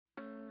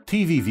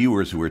TV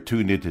viewers who were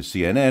tuned into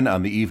CNN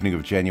on the evening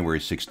of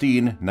January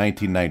 16,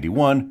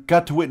 1991,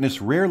 got to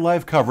witness rare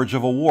live coverage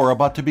of a war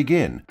about to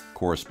begin.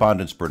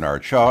 Correspondents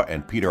Bernard Shaw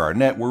and Peter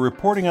Arnett were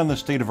reporting on the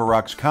state of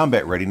Iraq's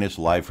combat readiness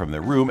live from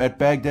their room at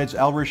Baghdad's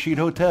Al-Rashid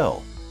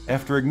hotel.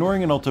 After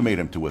ignoring an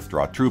ultimatum to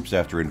withdraw troops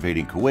after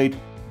invading Kuwait,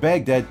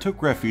 Baghdad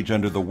took refuge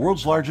under the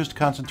world's largest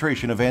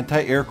concentration of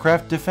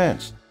anti-aircraft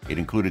defense. It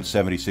included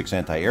 76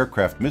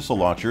 anti-aircraft missile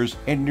launchers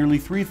and nearly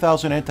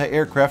 3,000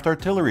 anti-aircraft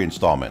artillery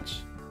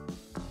installments.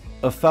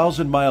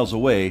 1,000 miles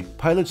away,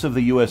 pilots of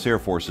the U.S. Air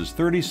Force's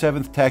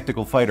 37th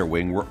Tactical Fighter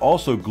Wing were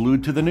also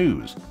glued to the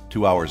news.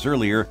 2 hours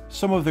earlier,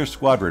 some of their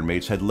squadron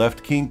mates had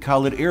left King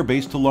Khalid Air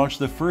Base to launch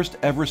the first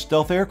ever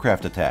stealth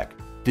aircraft attack.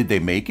 Did they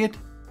make it?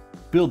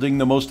 Building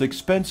the most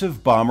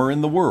expensive bomber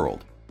in the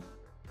world.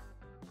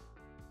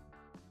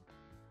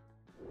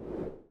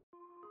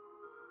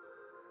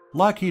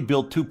 Lockheed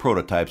built 2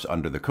 prototypes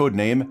under the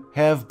codename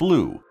Have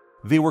Blue.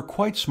 They were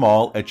quite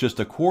small, at just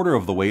a quarter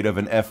of the weight of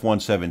an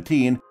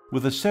F-117,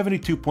 with a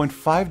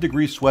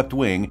 72.5-degree swept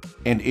wing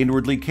and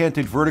inwardly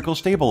canted vertical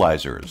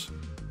stabilizers.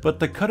 But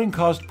the cutting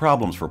caused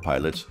problems for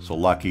pilots, so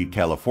Lockheed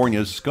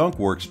California's Skunk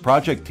Works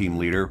project team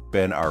leader,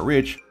 Ben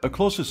Rich, a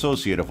close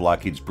associate of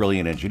Lockheed's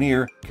brilliant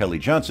engineer, Kelly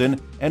Johnson,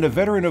 and a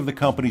veteran of the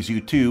company's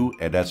U-2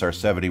 and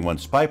SR-71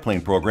 spy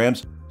plane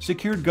programs,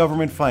 secured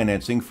government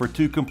financing for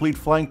 2 complete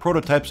flying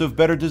prototypes of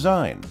better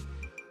design.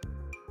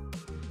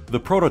 The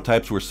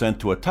prototypes were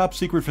sent to a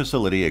top-secret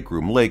facility at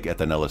Groom Lake at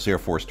the Nellis Air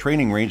Force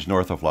Training Range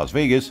north of Las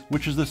Vegas,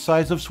 which is the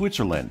size of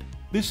Switzerland.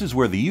 This is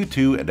where the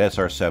U-2 and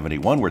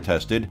SR-71 were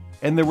tested,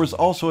 and there was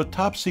also a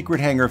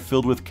top-secret hangar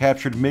filled with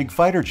captured MiG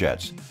fighter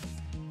jets.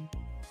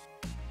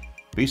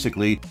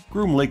 Basically,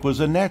 Groom Lake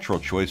was a natural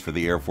choice for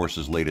the Air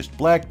Force's latest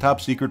black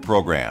top-secret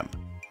program.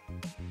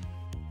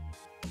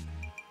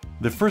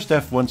 The first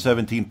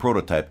F-117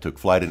 prototype took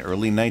flight in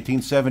early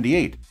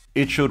 1978.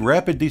 It showed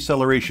rapid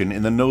deceleration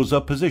in the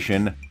nose-up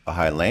position, a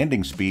high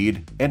landing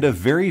speed, and a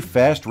very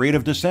fast rate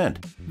of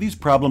descent. These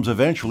problems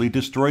eventually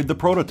destroyed the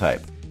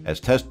prototype.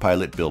 As test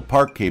pilot Bill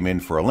Park came in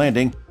for a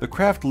landing, the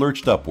craft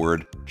lurched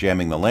upward,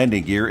 jamming the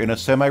landing gear in a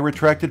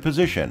semi-retracted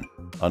position.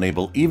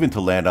 Unable even to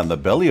land on the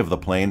belly of the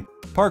plane,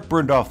 Park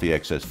burned off the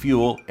excess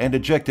fuel and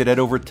ejected at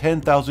over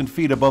 10,000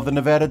 feet above the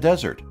Nevada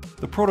desert.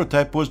 The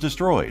prototype was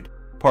destroyed.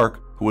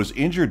 Park, who was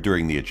injured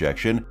during the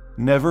ejection,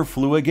 never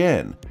flew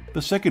again.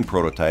 The second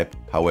prototype,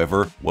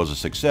 however, was a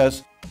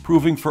success,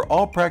 proving for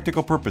all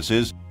practical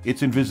purposes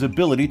its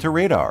invisibility to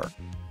radar.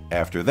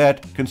 After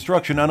that,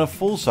 construction on a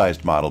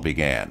full-sized model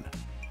began.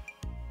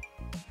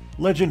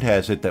 Legend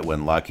has it that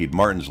when Lockheed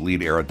Martin's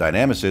lead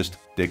aerodynamicist,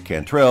 Dick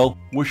Cantrell,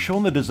 was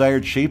shown the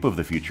desired shape of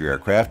the future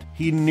aircraft,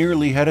 he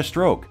nearly had a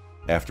stroke.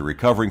 After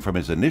recovering from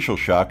his initial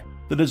shock,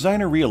 the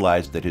designer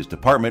realized that his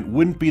department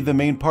wouldn't be the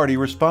main party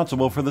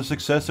responsible for the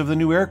success of the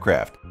new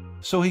aircraft.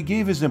 So he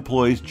gave his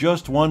employees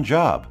just one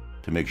job: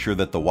 to make sure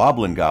that the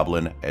Wobblin'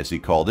 Goblin, as he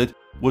called it,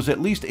 was at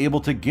least able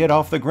to get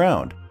off the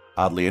ground.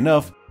 Oddly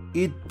enough,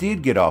 it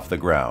did get off the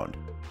ground.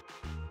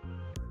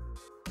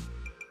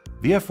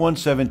 The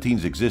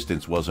F-117's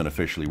existence wasn't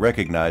officially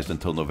recognized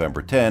until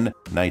November 10,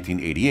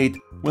 1988,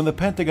 when the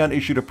Pentagon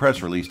issued a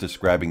press release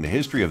describing the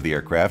history of the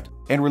aircraft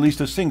and released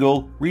a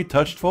single,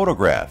 retouched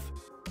photograph.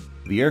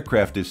 The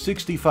aircraft is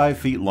 65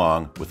 feet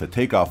long, with a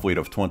takeoff weight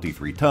of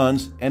 23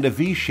 tons and a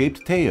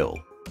V-shaped tail.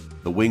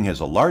 The wing has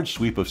a large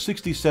sweep of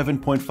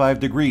 67.5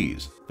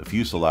 degrees. The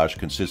fuselage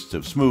consists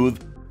of smooth,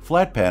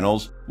 flat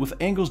panels with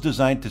angles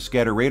designed to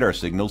scatter radar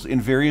signals in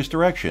various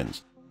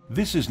directions.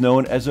 This is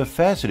known as a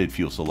faceted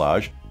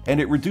fuselage, and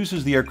it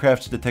reduces the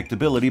aircraft's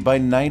detectability by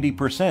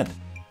 90%.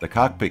 The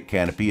cockpit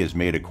canopy is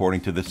made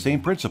according to the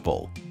same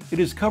principle. It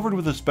is covered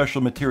with a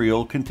special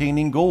material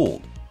containing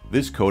gold.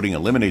 This coating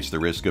eliminates the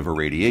risk of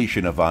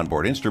irradiation of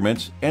onboard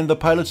instruments and the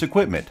pilot's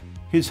equipment.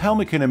 His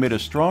helmet can emit a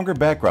stronger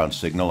background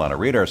signal on a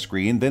radar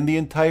screen than the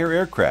entire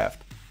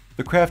aircraft.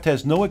 The craft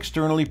has no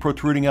externally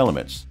protruding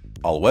elements.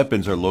 All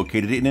weapons are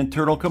located in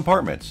internal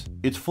compartments.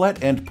 Its flat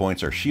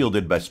endpoints are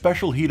shielded by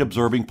special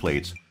heat-absorbing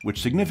plates,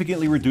 which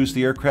significantly reduce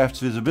the aircraft's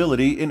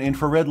visibility in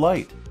infrared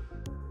light.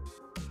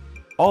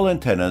 All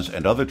antennas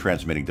and other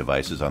transmitting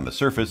devices on the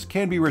surface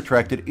can be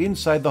retracted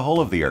inside the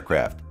hull of the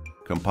aircraft.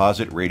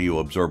 Composite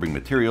radio-absorbing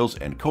materials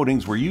and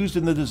coatings were used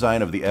in the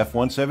design of the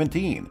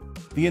F-117.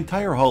 The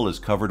entire hull is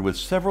covered with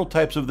several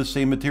types of the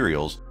same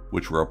materials,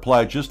 which were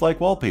applied just like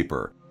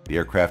wallpaper. The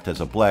aircraft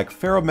has a black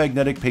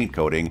ferromagnetic paint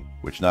coating,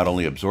 which not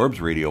only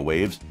absorbs radio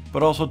waves,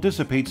 but also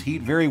dissipates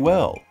heat very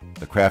well.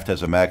 The craft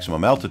has a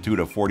maximum altitude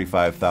of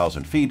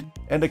 45,000 feet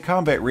and a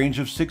combat range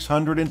of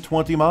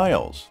 620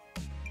 miles.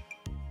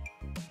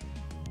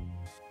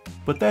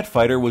 But that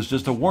fighter was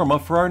just a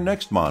warm-up for our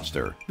next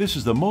monster. This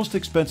is the most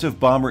expensive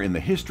bomber in the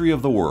history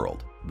of the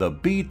world, the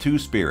B-2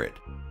 Spirit.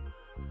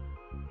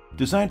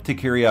 Designed to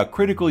carry out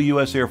critical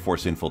U.S. Air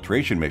Force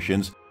infiltration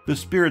missions, the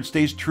Spirit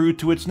stays true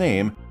to its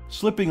name,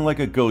 slipping like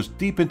a ghost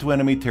deep into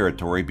enemy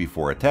territory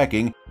before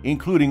attacking,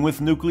 including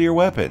with nuclear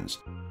weapons.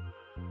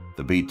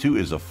 The B-2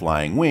 is a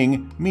flying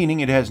wing, meaning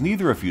it has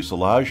neither a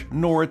fuselage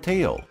nor a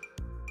tail.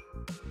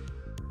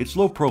 Its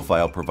low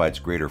profile provides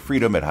greater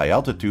freedom at high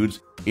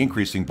altitudes,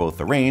 increasing both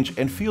the range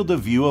and field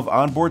of view of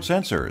onboard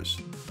sensors.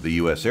 The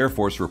U.S. Air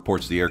Force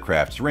reports the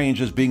aircraft's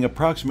range as being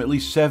approximately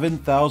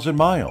 7,000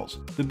 miles.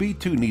 The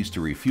B-2 needs to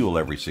refuel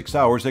every 6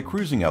 hours at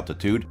cruising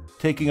altitude,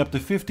 taking up to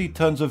 50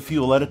 tons of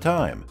fuel at a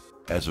time.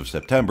 As of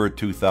September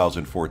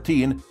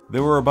 2014,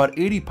 there were about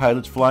 80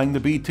 pilots flying the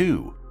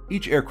B-2.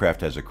 Each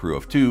aircraft has a crew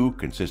of 2,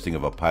 consisting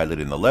of a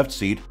pilot in the left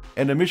seat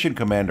and a mission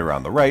commander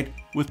on the right,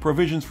 with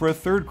provisions for a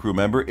third crew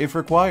member if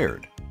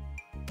required.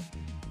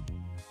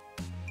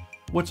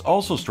 What's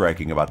also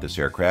striking about this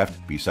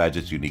aircraft, besides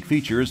its unique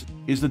features,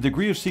 is the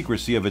degree of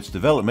secrecy of its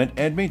development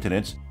and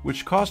maintenance,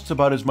 which costs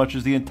about as much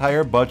as the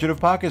entire budget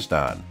of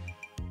Pakistan.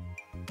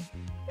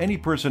 Any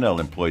personnel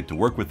employed to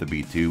work with the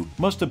B-2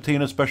 must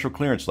obtain a special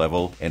clearance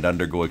level and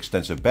undergo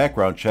extensive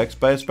background checks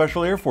by a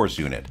special Air Force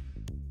unit.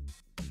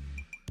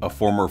 A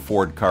former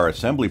Ford car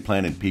assembly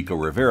plant in Pico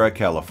Rivera,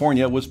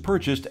 California was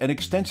purchased and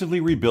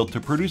extensively rebuilt to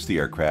produce the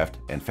aircraft,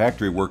 and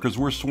factory workers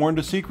were sworn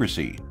to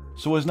secrecy.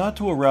 So as not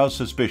to arouse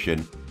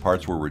suspicion,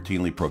 parts were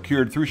routinely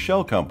procured through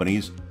shell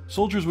companies,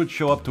 soldiers would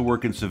show up to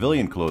work in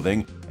civilian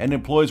clothing, and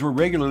employees were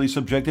regularly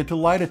subjected to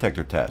lie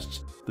detector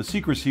tests. The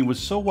secrecy was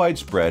so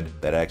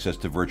widespread that access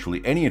to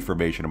virtually any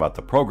information about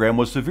the program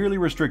was severely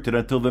restricted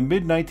until the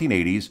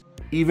mid-1980s,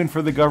 even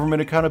for the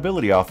Government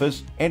Accountability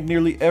Office and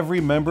nearly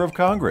every member of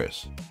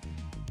Congress.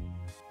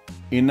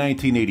 In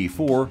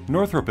 1984,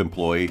 Northrop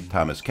employee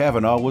Thomas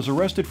Cavanaugh was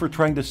arrested for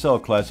trying to sell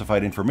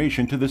classified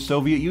information to the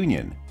Soviet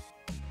Union.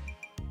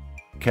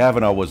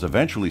 Cavanaugh was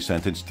eventually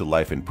sentenced to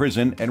life in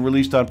prison and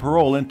released on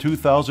parole in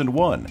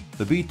 2001.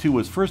 The B-2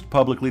 was first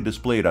publicly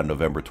displayed on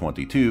November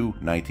 22,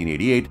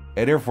 1988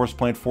 at Air Force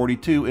Plant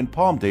 42 in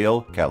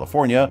Palmdale,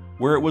 California,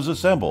 where it was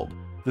assembled.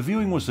 The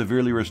viewing was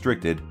severely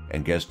restricted,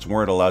 and guests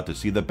weren't allowed to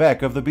see the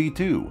back of the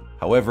B-2.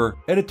 However,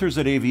 editors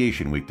at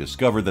Aviation Week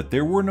discovered that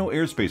there were no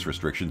airspace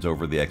restrictions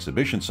over the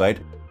exhibition site,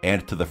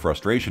 and to the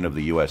frustration of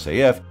the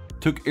USAF,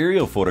 took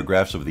aerial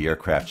photographs of the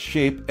aircraft's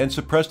shape and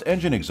suppressed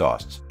engine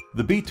exhausts.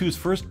 The B-2's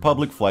first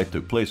public flight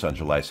took place on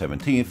July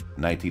 17,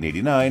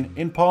 1989,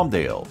 in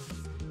Palmdale.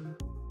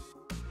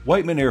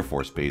 Whiteman Air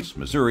Force Base,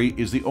 Missouri,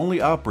 is the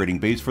only operating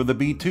base for the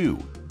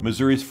B-2.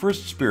 Missouri's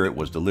first Spirit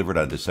was delivered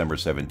on December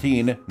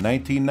 17,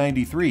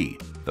 1993.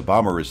 The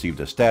bomber received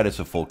a status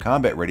of full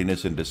combat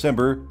readiness in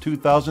December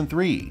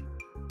 2003.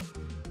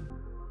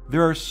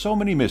 There are so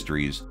many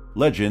mysteries,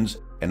 legends,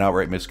 and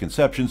outright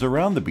misconceptions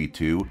around the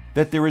B-2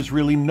 that there is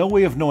really no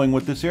way of knowing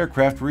what this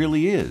aircraft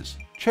really is.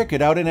 Check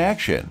it out in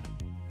action.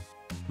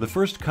 The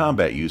first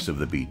combat use of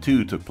the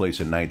B-2 took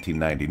place in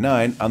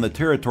 1999 on the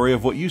territory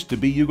of what used to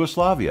be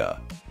Yugoslavia.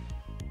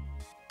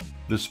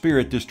 The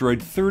Spirit destroyed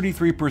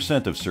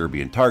 33% of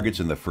Serbian targets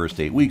in the first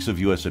 8 weeks of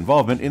U.S.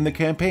 involvement in the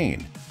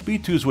campaign.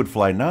 B-2s would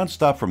fly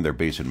non-stop from their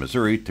base in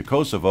Missouri to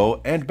Kosovo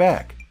and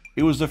back.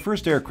 It was the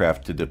first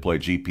aircraft to deploy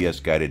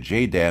GPS-guided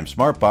JDAM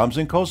smart bombs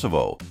in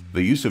Kosovo.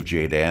 The use of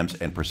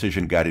JDAMs and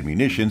precision-guided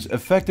munitions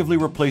effectively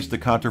replaced the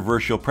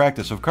controversial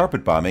practice of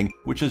carpet bombing,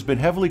 which has been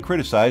heavily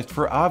criticized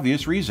for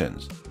obvious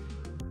reasons.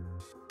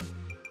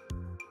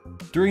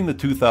 During the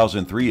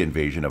 2003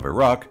 invasion of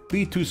Iraq,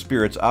 B-2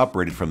 Spirits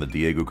operated from the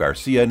Diego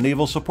Garcia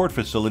Naval Support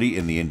Facility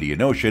in the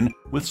Indian Ocean,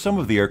 with some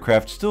of the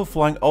aircraft still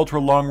flying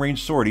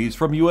ultra-long-range sorties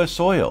from U.S.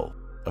 soil.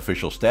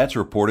 Official stats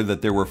reported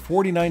that there were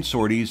 49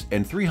 sorties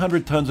and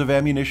 300 tons of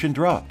ammunition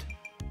dropped.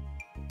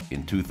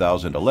 In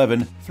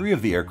 2011, 3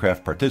 of the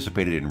aircraft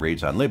participated in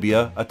raids on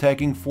Libya,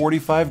 attacking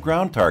 45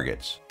 ground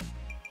targets.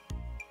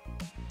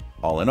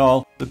 All in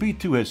all, the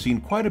B-2 has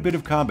seen quite a bit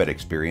of combat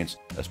experience,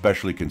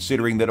 especially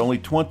considering that only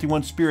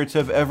 21 Spirits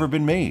have ever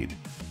been made.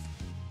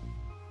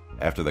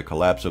 After the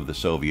collapse of the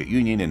Soviet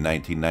Union in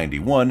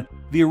 1991,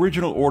 the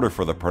original order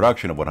for the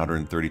production of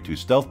 132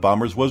 stealth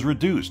bombers was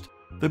reduced.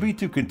 The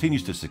B-2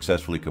 continues to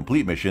successfully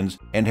complete missions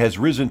and has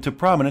risen to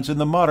prominence in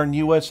the modern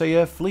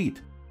USAF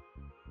fleet.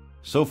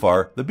 So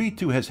far, the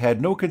B-2 has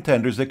had no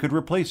contenders that could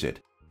replace it.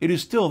 It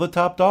is still the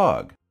top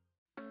dog.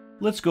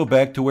 Let's go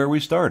back to where we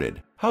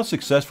started. How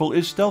successful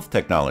is stealth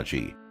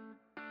technology?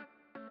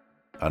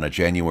 On a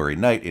January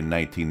night in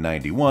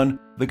 1991,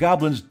 the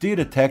Goblins did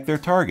attack their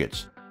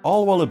targets,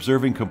 all while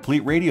observing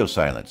complete radio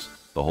silence.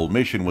 The whole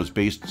mission was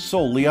based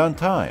solely on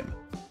time.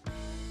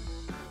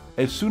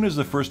 As soon as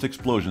the first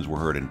explosions were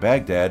heard in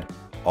Baghdad,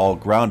 all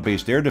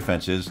ground-based air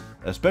defenses,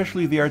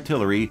 especially the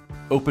artillery,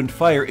 opened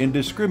fire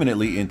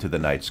indiscriminately into the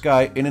night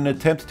sky in an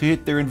attempt to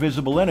hit their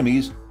invisible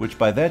enemies, which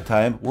by that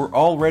time were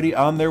already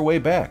on their way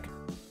back.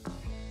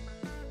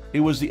 It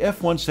was the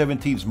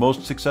F-117's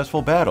most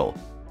successful battle.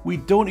 We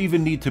don't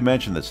even need to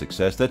mention the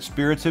success that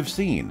Spirits have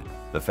seen.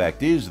 The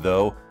fact is,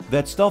 though,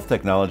 that stealth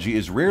technology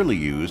is rarely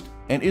used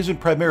and isn't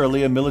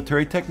primarily a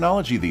military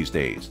technology these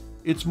days.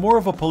 It's more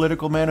of a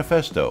political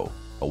manifesto,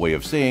 a way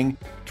of saying,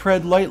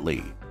 tread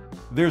lightly.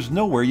 There's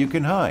nowhere you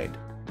can hide.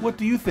 What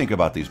do you think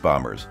about these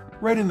bombers?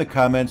 Write in the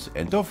comments,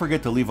 and don't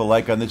forget to leave a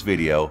like on this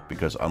video,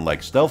 because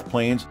unlike stealth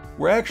planes,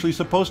 we're actually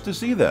supposed to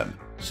see them.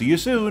 See you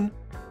soon!